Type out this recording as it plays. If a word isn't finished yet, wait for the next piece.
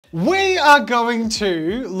We are going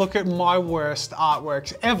to look at my worst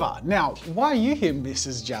artworks ever. Now, why are you here,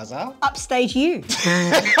 Mrs. Jazza? Upstage you.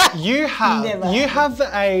 You have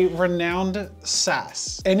a renowned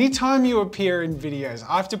sass. Anytime you appear in videos,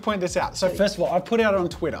 I have to point this out. So first of all, I put it out on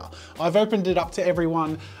Twitter. I've opened it up to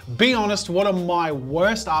everyone. Be honest, what are my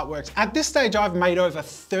worst artworks? At this stage, I've made over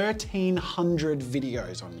 1,300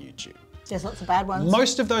 videos on YouTube. There's lots of bad ones.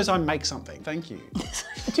 Most of those I make something. Thank you.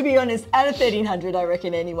 To be honest, out of 1,300, I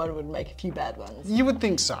reckon anyone would make a few bad ones. You would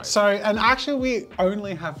think so. So, and actually we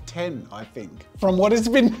only have 10, I think, from what has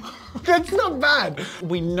been, that's not bad.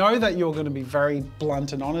 We know that you're gonna be very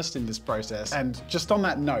blunt and honest in this process. And just on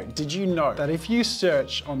that note, did you know that if you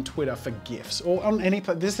search on Twitter for GIFs or on any,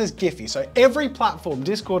 this is Giphy, so every platform,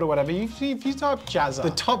 Discord or whatever, if you type Jazza,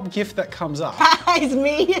 the top GIF that comes up. It's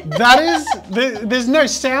me. That is, there's no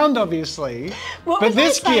sound obviously, but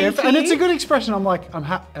this GIF, and it's a good expression, I'm like, I'm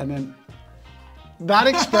happy, and then that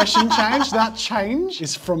expression change, that change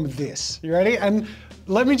is from this. You ready? And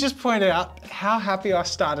let me just point out how happy I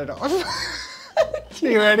started off.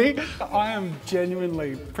 You ready? I am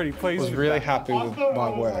genuinely pretty pleased. I was really happy with my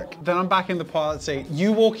work. Then I'm back in the pilot seat.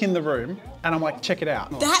 You walk in the room and I'm like, check it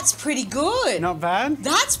out. That's pretty good. Not bad?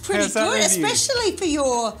 That's pretty How's that good, with you? especially for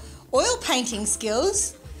your oil painting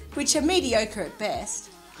skills, which are mediocre at best.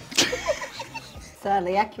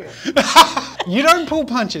 Sadly accurate. You don't pull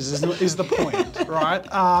punches is the point,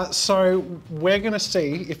 right? So we're gonna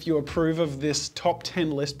see if you approve of this top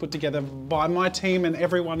 10 list put together by my team and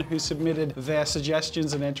everyone who submitted their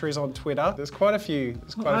suggestions and entries on Twitter. There's quite a few.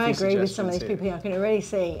 I agree with some of these people. I can already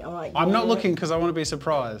see. I'm like, I'm not looking because I want to be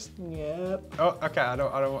surprised. Yep. Oh, okay.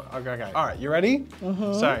 Okay. All right, you ready?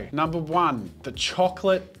 So number 1, the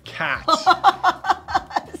chocolate cat.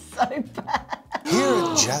 So bad. Here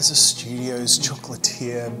at JAZZA'S Studios,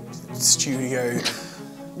 Chocolatier Studio,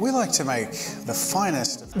 we like to make the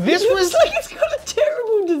finest. This It was looks like it's got a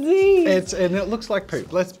terrible disease. and it looks like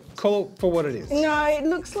poop. Let's call it for what it is. No, it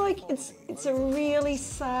looks like it's a really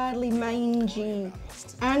sadly mangy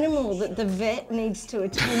animal that the vet needs to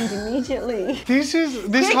attend immediately. This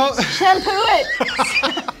Quick, whole shampoo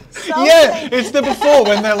it. yeah, it's the before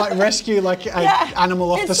when they like rescue like an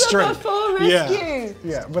animal off the street. It's the before rescue.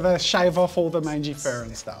 Yeah, where they shave off all the mangy fur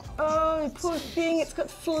and stuff. Oh, poor thing, it's got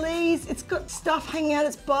fleas, it's got stuff hanging out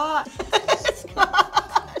its butt.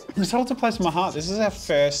 It's held to place in my heart. This is our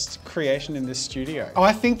first creation in this studio.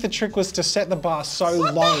 I think the trick was to set the bar so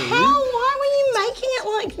What low. the hell? Why were you making it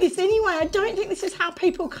like this anyway? I don't think this is how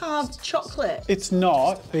people carve chocolate. It's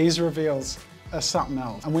not. These reveals are something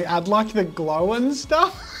else. And we add like the glow and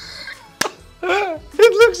stuff.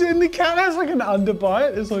 It looks, and the cat has like an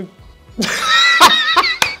underbite. It's like,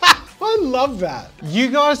 I love that. You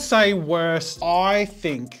guys say worst. I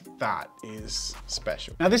think that is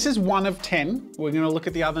special. Now this is 1 of 10. We're gonna look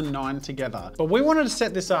at the other 9 together. But we wanted to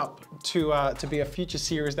set this up to be a future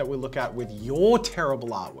series that we look at with your terrible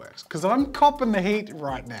artworks. Because I'm copping the heat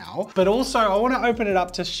right now. But also I wanna open it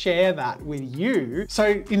up to share that with you.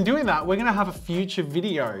 So in doing that, we're gonna have a future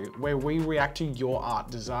video where we react to your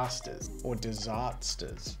art disasters. Or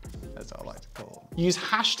disasters, as I like to call them. Use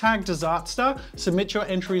hashtag disaster, submit your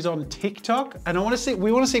entries on TikTok. And we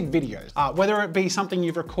wanna see videos. Whether it be something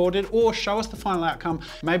you've recorded or show us the final outcome.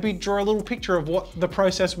 Maybe draw a little picture of what the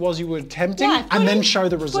process was you were attempting and then show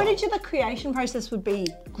the result. Footage of the creation process would be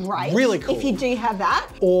great. Really cool. If you do have that.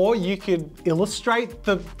 Or you could illustrate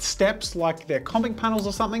the steps like they're comic panels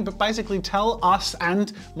or something, but basically tell us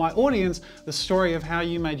and my audience the story of how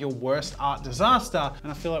you made your worst art disaster.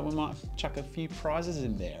 And I feel like we might chuck a few prizes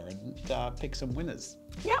in there and pick some winners.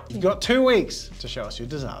 Yep. You've got 2 weeks to show us your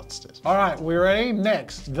disasters. All right, we're ready?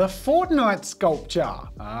 Next, the Fortnite sculpture.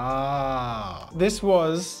 This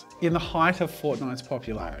was in the height of Fortnite's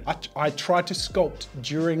popularity. I tried to sculpt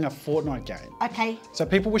during a Fortnite game. Okay. So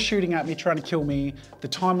people were shooting at me, trying to kill me. The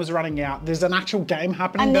time was running out. There's an actual game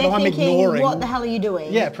happening And that they're I'm thinking, ignoring. what the hell are you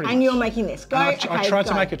doing? Yeah, pretty And much. you're making this. Go, And I tried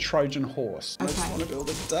to go. make a Trojan horse. I just want to build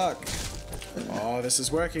a duck. Oh, this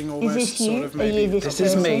is working Is almost, this you? sort of, Are you maybe. This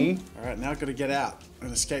is me. All right, now I've got to get out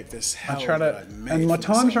and escape this hell I try that I to, made and my for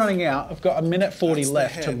time's myself. running out. I've got 1:40 That's the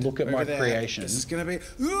left to head look at over my there. creation. This is going to be,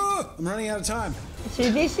 I'm running out of time.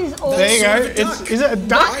 So this is all. There you Sort go. of a duck. Is it a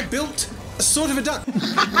duck? I built a sort of a duck.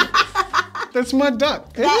 That's my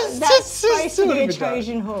duck. That's supposed to sort be of a duck.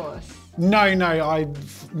 Trojan horse. No, I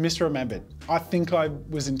misremembered. I think I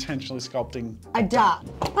was intentionally sculpting. A duck.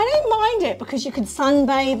 I don't mind it because you could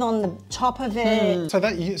sunbathe on the top of it.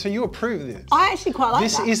 So you approve of this? I actually quite like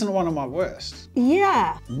This that. isn't one of my worst.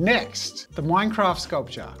 Yeah. Next, the Minecraft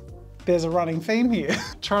sculpture. there's a running theme here.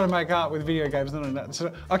 Trying to make art with video games, not that.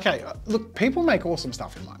 So, okay, look, people make awesome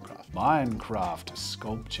stuff in Minecraft. Minecraft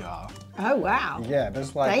sculpture. Oh, wow. Yeah,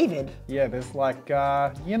 there's like... David. Yeah, there's like,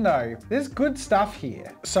 you know, there's good stuff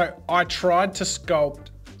here. So I tried to sculpt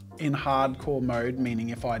in hardcore mode, meaning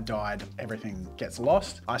if I died, everything gets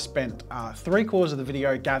lost. I spent 3/4 of the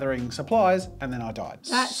video gathering supplies and then I died.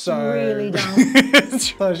 That's really dumb.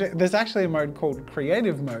 So there's actually a mode called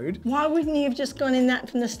creative mode. Why wouldn't you have just gone in that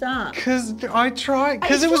from the start? Because I tried,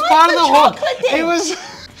 because it was It's part like of the the hook. chocolate then. It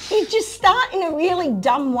was... You just start in a really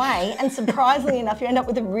dumb way and surprisingly enough, you end up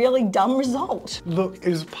with a really dumb result. Look, it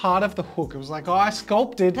was part of the hook. It was like, I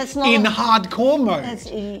sculpted That's not- in hardcore mode. That's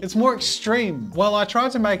idiot. It's more extreme. Well, I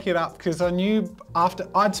tried to make it up because I knew after,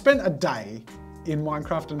 I'd spent a day in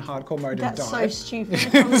Minecraft and hardcore mode and died. That's so stupid.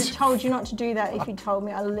 I would have told you not to do that if you told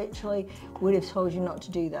me. I literally would have told you not to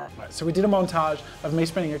do that. Right, so we did a montage of me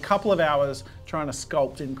spending a couple of hours trying to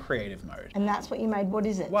sculpt in creative mode. And that's what you made. What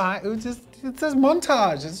is it? Well, it was just, it says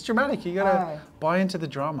montage. It's dramatic. You gotta Oh. buy into the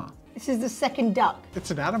drama. This is the second duck. It's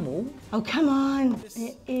an animal. Oh, come on.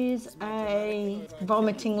 It is a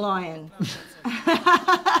vomiting lion.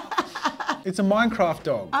 It's a Minecraft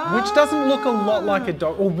dog, which doesn't look a lot like a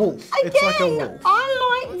dog, or wolf. It's like a Again, wolf.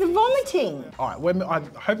 I like the vomiting. All right, I'm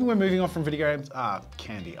hoping we're moving on from video games.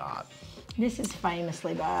 Candy art. This is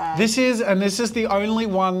famously bad. This is the only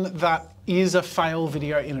one that is a fail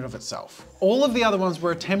video in and of itself. All of the other ones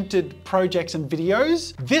were attempted projects and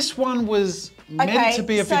videos. This one was meant to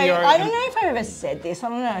be a video. I don't know if I've ever said this. I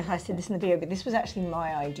don't know if I said this in the video, but this was actually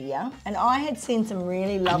my idea. And I had seen some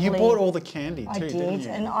really lovely... You bought all the candy too, I didn't did, you?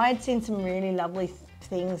 and I had seen some really lovely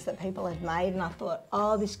things that people had made, and I thought,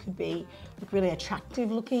 oh, this could be really attractive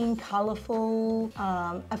looking, colourful.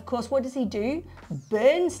 Of course, what does he do?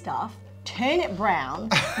 Burn stuff, turn it brown,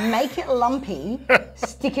 make it lumpy,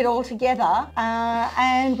 stick it all together,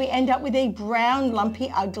 and we end up with a brown,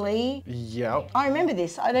 lumpy, ugly. Yep. I remember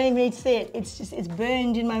this. I don't even need to see it. It's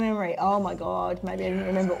burned in my memory. Oh my God, maybe I didn't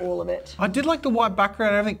remember all of it. I did like the white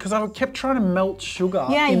background and everything because I kept trying to melt sugar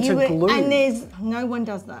Yeah, into glue. and no one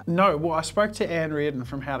does that. No, well, I spoke to Anne Reardon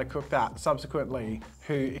from How to Cook That subsequently,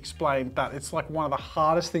 who explained that it's like one of the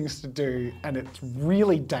hardest things to do and it's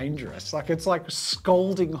really dangerous. Like it's like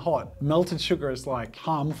scalding hot. Melted sugar is like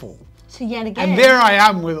harmful. So yet again, And there I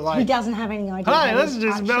am with like, he doesn't have any idea. hey, how let's to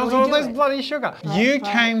just melt actually all do this it. bloody sugar. Play You it,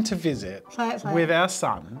 play came to visit Play it. with our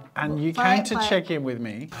son and you Play came it, to play it. check in with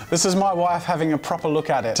me. This is my wife having a proper look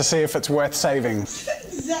at it to see if it's worth saving.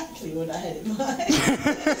 Exactly what I had in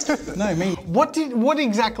mind. No, me. What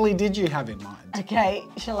exactly did you have in mind? Okay,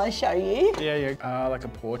 shall I show you? Yeah. Like a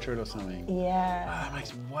portrait or something. Yeah. That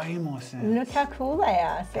makes way more sense. Look how cool they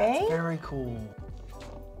are, see? Very cool.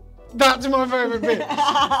 That's my favourite bit.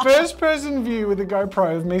 First person view with a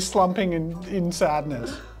GoPro of me slumping in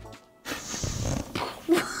sadness.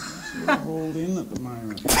 Rolled in at the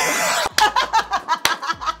moment.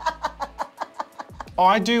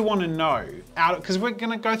 I do want to know, because we're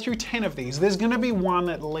going to go through 10 of these, there's going to be one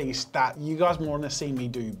at least that you guys want to see me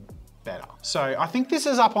do better. So I think this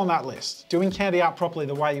is up on that list. Doing candy art properly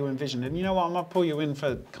the way you envisioned. And you know what, I might pull you in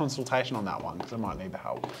for consultation on that one because I might need the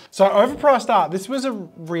help. So overpriced art, this was a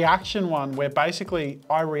reaction one where basically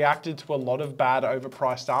I reacted to a lot of bad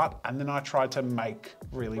overpriced art and then I tried to make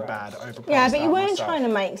really bad overpriced art. Yeah, but you weren't myself. trying to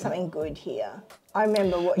make something good here. I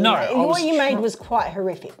remember what you No, made. I What was you made was quite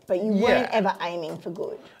horrific, but you weren't ever aiming for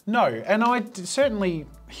good. No, and I certainly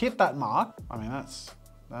hit that mark. I mean, that's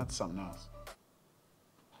something else.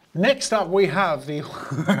 Next up, we have the.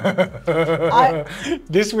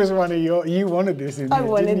 This was one of you wanted this in. I here,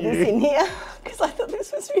 wanted didn't this you? in here because I thought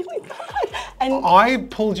this was really bad. And I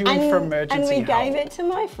pulled you in for emergency And we help. gave it to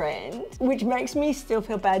my friend, which makes me still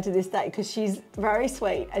feel bad to this day because she's very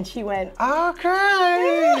sweet and she went,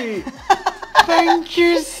 Okay. Thank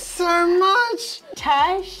you so much.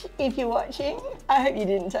 Tash, if you're watching, I hope you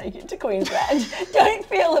didn't take it to Queensland. Don't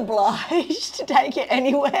feel obliged to take it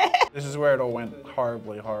anywhere. This is where it all went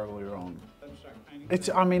horribly, horribly wrong.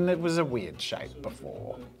 I mean, it was a weird shape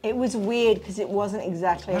before. It was weird because it wasn't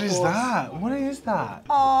exactly What a is horse. that? What is that?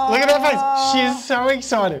 Look at her face. She is so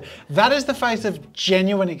excited. That is the face of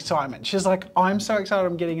genuine excitement. She's like, I'm so excited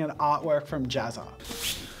I'm getting an artwork from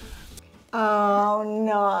JAZZA'S. Oh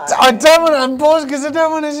no. I don't want to unpause because I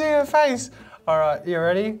don't want to see her face. All right, you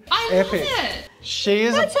ready? Epic. love it. She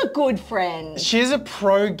is That's a good friend. She's a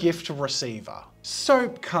pro gift receiver.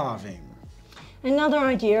 Soap carving Another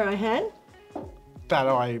idea I had. that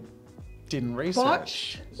I didn't research.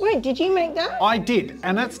 Watch. Wait, did you make that? I did,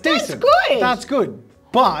 and that's decent. good. That's good.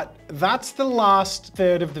 But that's the last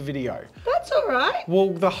third of the video. That's all right. Well,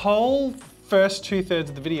 the whole first 2/3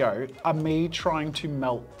 of the video are me trying to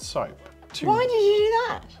melt soap. Why did you do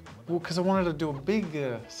that? Well, because I wanted to do a big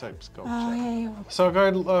soap sculpture. Oh, yeah. So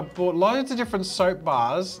I bought loads of different soap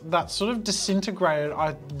bars that sort of disintegrated.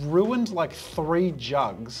 I ruined like 3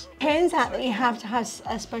 jugs. Turns out that you have to have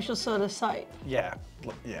a special sort of soap, Yeah,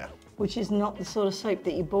 yeah. which is not the sort of soap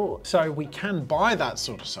that you bought. So we can buy that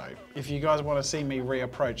sort of soap. If you guys want to see me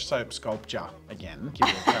reapproach soap sculpture again, give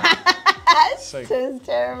it a try. This is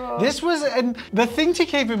terrible. This was, and the thing to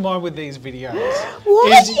keep in mind with these videos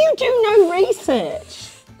Why is do you do no research?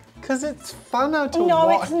 because it's funner to No,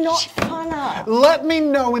 watch. it's not funner. Let me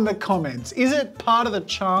know in the comments. Is it part of the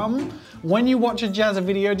charm? When you watch a Jazza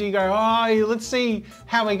video, do you go, oh, let's see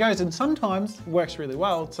how he goes? And sometimes it works really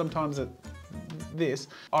well. Sometimes this.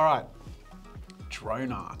 All right,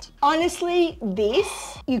 drone art. Honestly,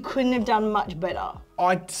 this, you couldn't have done much better.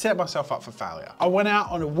 I set myself up for failure. I went out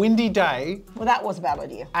on a windy day Well, that was a bad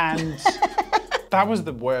idea. and that was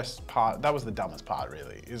the worst part. That was the dumbest part,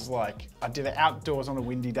 really. Is like, I did it outdoors on a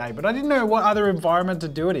windy day, but I didn't know what other environment to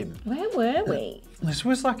do it in. Where were we? This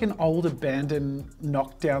was like an old abandoned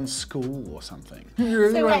knockdown school or something. So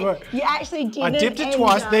wait, you actually didn't I dipped it end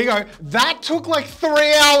twice, up- there you go. That took like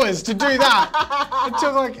 3 hours to do that. It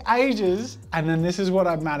took like ages. And then this is what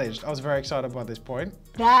I managed. I was very excited by this point.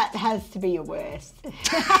 That has to be your worst.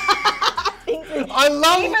 I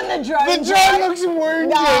love Even the drone. The drone looks wounded.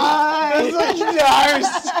 No. It's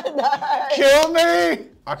like, no. Kill me.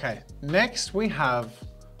 Okay, next we have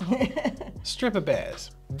stripper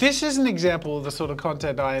bears. This is an example of the sort of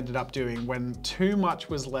content I ended up doing when too much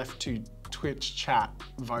was left to Twitch chat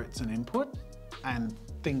votes and input and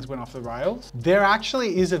things went off the rails. There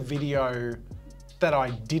actually is a video that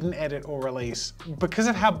I didn't edit or release because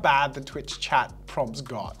of how bad the Twitch chat prompts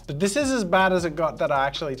got. But this is as bad as it got that I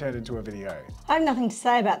actually turned into a video. I have nothing to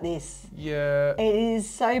say about this. Yeah. It is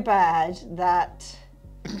so bad that...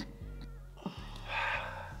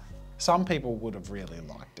 Some people would have really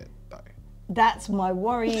liked it though. That's my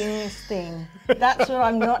worryingest thing. That's what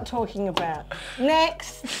I'm not talking about.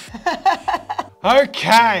 Next.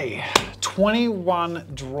 Okay, 21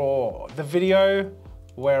 draw. The video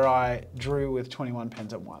where I drew with 21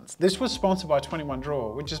 pens at once. This was sponsored by 21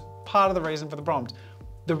 Draw, which is part of the reason for the prompt.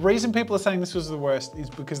 The reason people are saying this was the worst is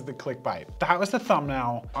because of the clickbait. That was the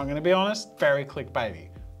thumbnail. I'm gonna be honest, very clickbaity,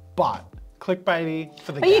 but clickbaity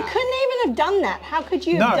for the But you gag. couldn't even have done that. How could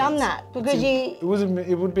you have done that? Because it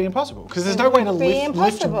would be impossible because there's It no way to would be lift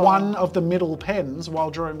impossible. one of the middle pens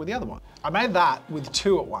while drawing with the other one. I made that with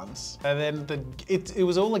 2 at once, and then it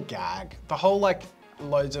was all a gag. The whole like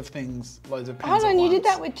loads of things, loads of pens Hold at on, you once. did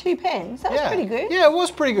that with 2 pens. That was pretty good. Yeah, it was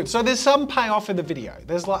pretty good. So there's some payoff in the video.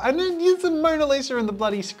 There's like, and then there's the Mona Lisa and the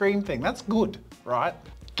bloody Scream thing. That's good, right?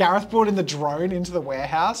 Gareth brought in the drone into the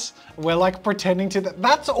warehouse. We're like pretending to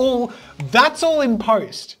that's all in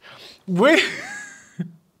post.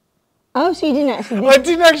 Oh, so you didn't actually do I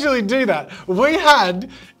didn't actually do that. We had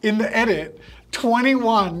in the edit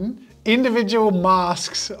 21 individual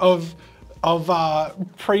masks of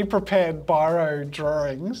pre-prepared biro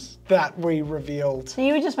drawings that we revealed. So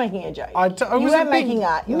you were just making a joke. You weren't making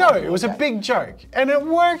art. you were No, making it was a joke. big joke, and it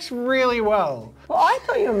works really well. Well, I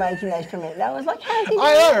thought you were making those for me. That was like, how's he doing?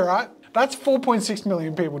 I know, right? That's 4.6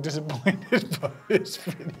 million people disappointed by this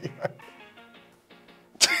video.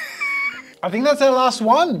 I think that's our last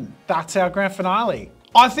one. That's our grand finale.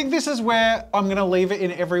 I think this is where I'm gonna leave it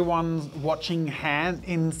in everyone's watching hand,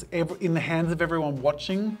 in the hands of everyone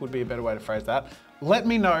watching, would be a better way to phrase that. Let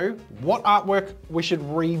me know what artwork we should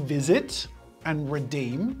revisit and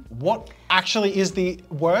redeem. What actually is the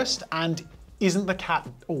worst and isn't the cat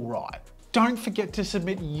all right? Don't forget to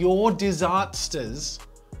submit your disasters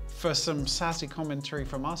for some sassy commentary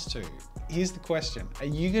from us too. Here's the question, are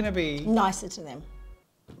you gonna be... Nicer to them.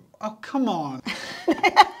 Oh, come on.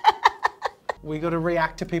 We got to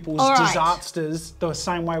react to people's All right. disasters the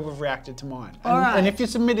same way we've reacted to mine. All right. And if you're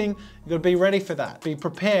submitting, you got to be ready for that. Be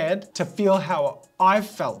prepared to feel how I've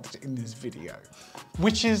felt in this video,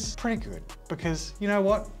 which is pretty good because you know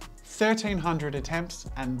what? 1,300 attempts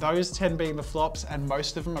and those 10 being the flops and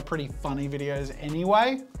most of them are pretty funny videos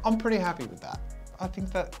anyway. I'm pretty happy with that. I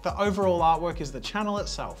think that the overall artwork is the channel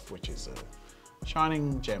itself, which is a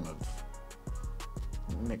shining gem of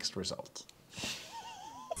mixed results.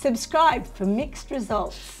 Subscribe for mixed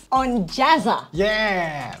results on Jazza.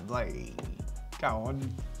 Yeah, bloody, go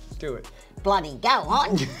on, do it. Bloody go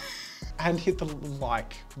on. And hit the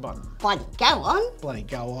like button. Bloody go on. Bloody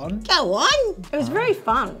go on. Go on. It was very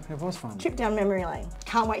fun. It was fun. Trip down memory lane.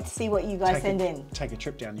 Can't wait to see what you guys send in. Take a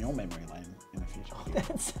trip down your memory lane in the future.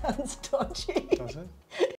 That sounds dodgy. Does it?